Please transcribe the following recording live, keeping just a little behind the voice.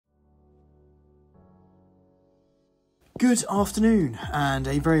Good afternoon and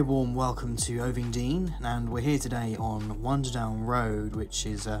a very warm welcome to Ovingdean, and we're here today on Wanderdown Road, which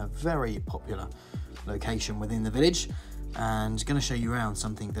is a very popular location within the village, and going to show you around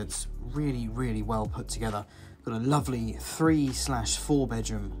something that's really well put together. Got a lovely 3/4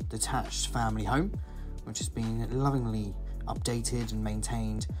 bedroom detached family home which has been lovingly updated and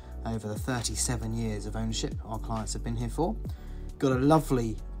maintained over the 37 years of ownership our clients have been here for. Got a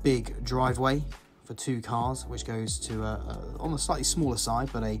lovely big driveway for 2 cars, which goes to on the slightly smaller side,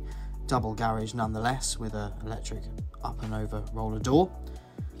 but a double garage nonetheless, with an electric up and over roller door.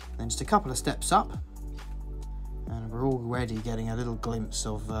 Then just a couple of steps up, and we're already getting a little glimpse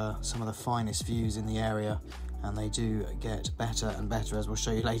of some of the finest views in the area, and they do get better and better, as we'll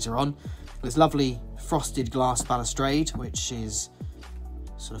show you later on. This lovely frosted glass balustrade, which is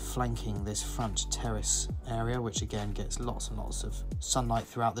sort of flanking this front terrace area, which again gets lots and lots of sunlight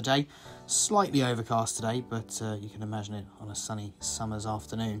throughout the day. Slightly overcast today, but you can imagine it on a sunny summer's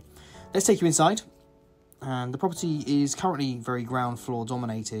afternoon. Let's take you inside, and the property is currently very ground floor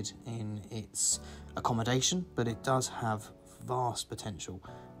dominated in its accommodation, but it does have vast potential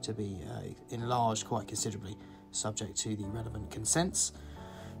to be enlarged quite considerably, subject to the relevant consents.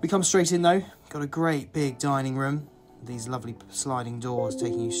 We come straight in though, got a great big dining room, these lovely sliding doors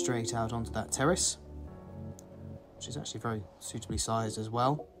taking you straight out onto that terrace, which is actually very suitably sized as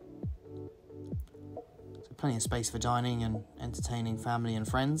well. So plenty of space for dining and entertaining family and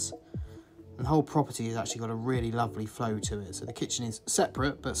friends. And the whole property has actually got a really lovely flow to it. So the kitchen is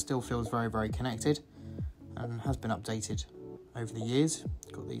separate, but still feels very connected, and has been updated over the years.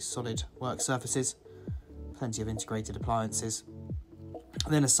 Got these solid work surfaces, plenty of integrated appliances.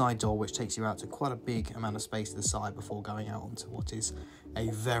 And then a side door which takes you out to quite a big amount of space to the side before going out onto what is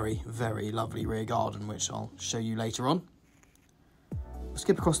a very lovely rear garden, which I'll show you later on. We'll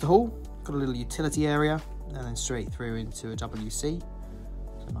skip across the hall, got a little utility area, and then straight through into a WC.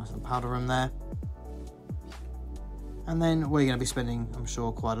 So a nice little powder room there. And then we're going to be spending, I'm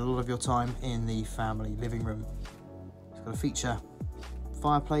sure, quite a lot of your time in the family living room. It's got a feature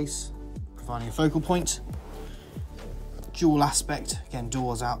fireplace, providing a focal point. Dual aspect, again,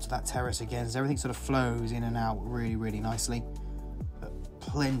 doors out to that terrace again, so everything sort of flows in and out really nicely. But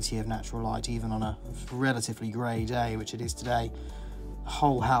plenty of natural light, even on a relatively grey day, which it is today. The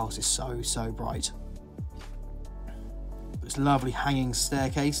whole house is so bright. This lovely hanging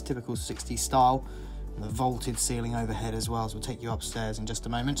staircase, typical 60s style, and the vaulted ceiling overhead as well, so we'll take you upstairs in just a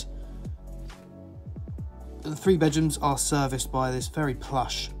moment. The 3 bedrooms are serviced by this very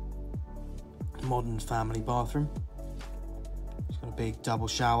plush modern family bathroom. It's got a big double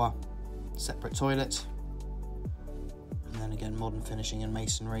shower, separate toilet, and then again modern finishing and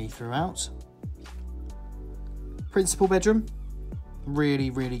masonry throughout. Principal bedroom,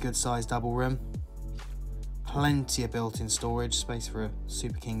 really good sized double room. Plenty of built-in storage, space for a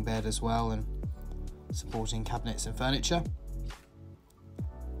Super King bed as well, and supporting cabinets and furniture.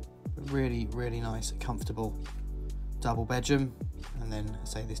 Really nice, comfortable double bedroom, and then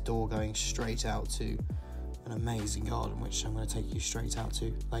say this door going straight out to an amazing garden, which I'm going to take you straight out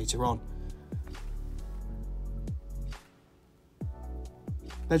to later on.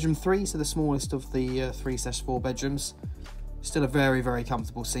 Bedroom 3, so the smallest of the 3/4 bedrooms. Still a very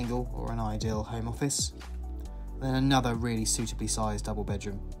comfortable single or an ideal home office. Then another really suitably sized double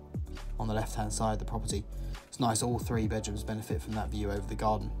bedroom on the left hand side of the property. It's nice, all 3 bedrooms benefit from that view over the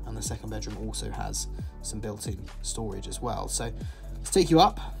garden, and the second bedroom also has some built-in storage as well. So let's take you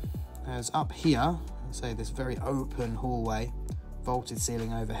up. As up here, say this very open hallway, vaulted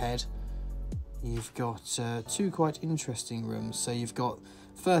ceiling overhead, you've got 2 quite interesting rooms. So you've got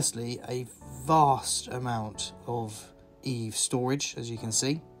firstly a vast amount of eave storage, as you can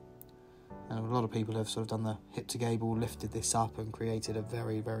see, and a lot of people have sort of done the hip to gable, lifted this up and created a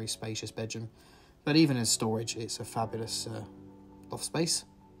very spacious bedroom. But even as storage, it's a fabulous loft space,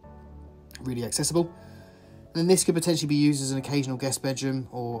 really accessible. And then this could potentially be used as an occasional guest bedroom,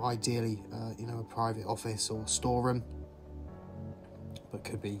 or ideally, a private office or storeroom, but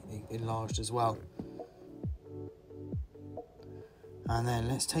could be enlarged as well. And then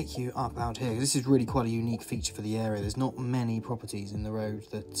let's take you up out here. This is really quite a unique feature for the area. There's not many properties in the road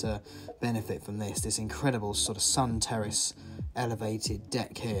that benefit from this incredible sort of sun terrace elevated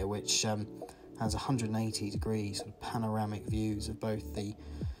deck here, which has 180-degree sort of panoramic views of both the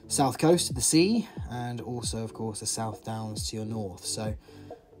south coast of the sea and also, of course, the South Downs to your north. So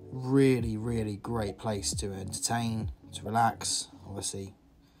really great place to entertain, to relax. Obviously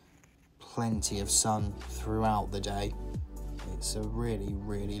plenty of sun throughout the day. it's a really,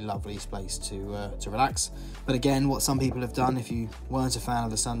 really lovely place to relax. But again, what some people have done, if you weren't a fan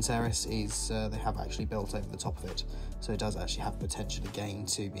of the sun terrace, is they have actually built over the top of it, so it does actually have potential again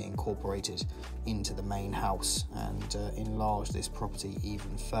to be incorporated into the main house and enlarge this property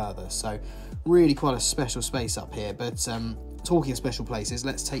even further. So really quite a special space up here. But talking of special places,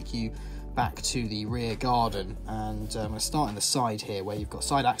 let's take you back to the rear garden, and I'm going to start in the side here, where you've got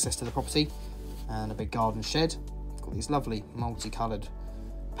side access to the property and a big garden shed. You've got this lovely multicoloured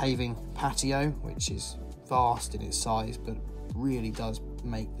paving patio, which is vast in its size, but really does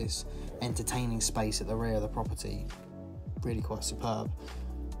make this entertaining space at the rear of the property really quite superb.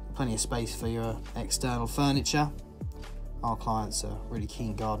 Plenty of space for your external furniture. Our clients are really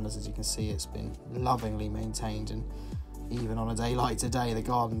keen gardeners, as you can see. It's been lovingly maintained, and even on a day like today, the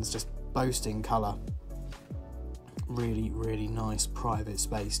garden's just boasting colour. Really, really nice private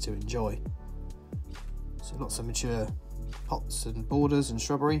space to enjoy. So lots of mature pots and borders and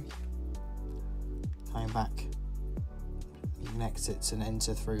shrubbery. Coming back, you can exit and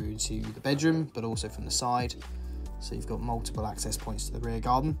enter through to the bedroom, but also from the side. So you've got multiple access points to the rear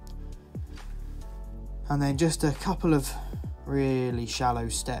garden. And then just a couple of really shallow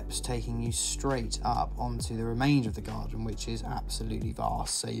steps taking you straight up onto the remainder of the garden, which is absolutely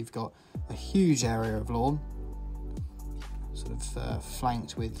vast. So you've got a huge area of lawn, sort of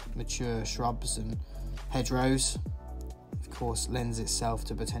flanked with mature shrubs and hedgerows. Of course, lends itself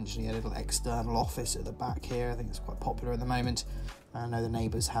to potentially a little external office at the back here. I think it's quite popular at the moment. I know the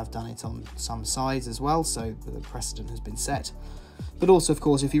neighbours have done it on some sides as well, so the precedent has been set. But also, of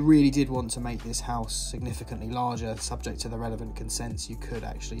course, if you really did want to make this house significantly larger, subject to the relevant consents, you could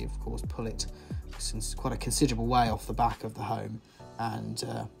actually, of course, pull it since quite a considerable way off the back of the home, and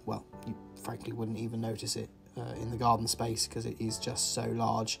well, you frankly wouldn't even notice it in the garden space, because it is just so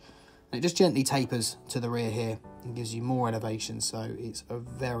large. And it just gently tapers to the rear here and gives you more elevation, so it's a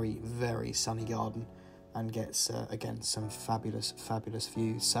very, very sunny garden and gets, again, some fabulous, fabulous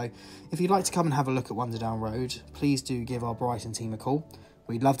views. So if you'd like to come and have a look at Wanderdown Road, please do give our Brighton team a call.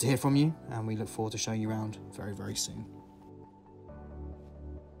 We'd love to hear from you, and we look forward to showing you around very, very soon.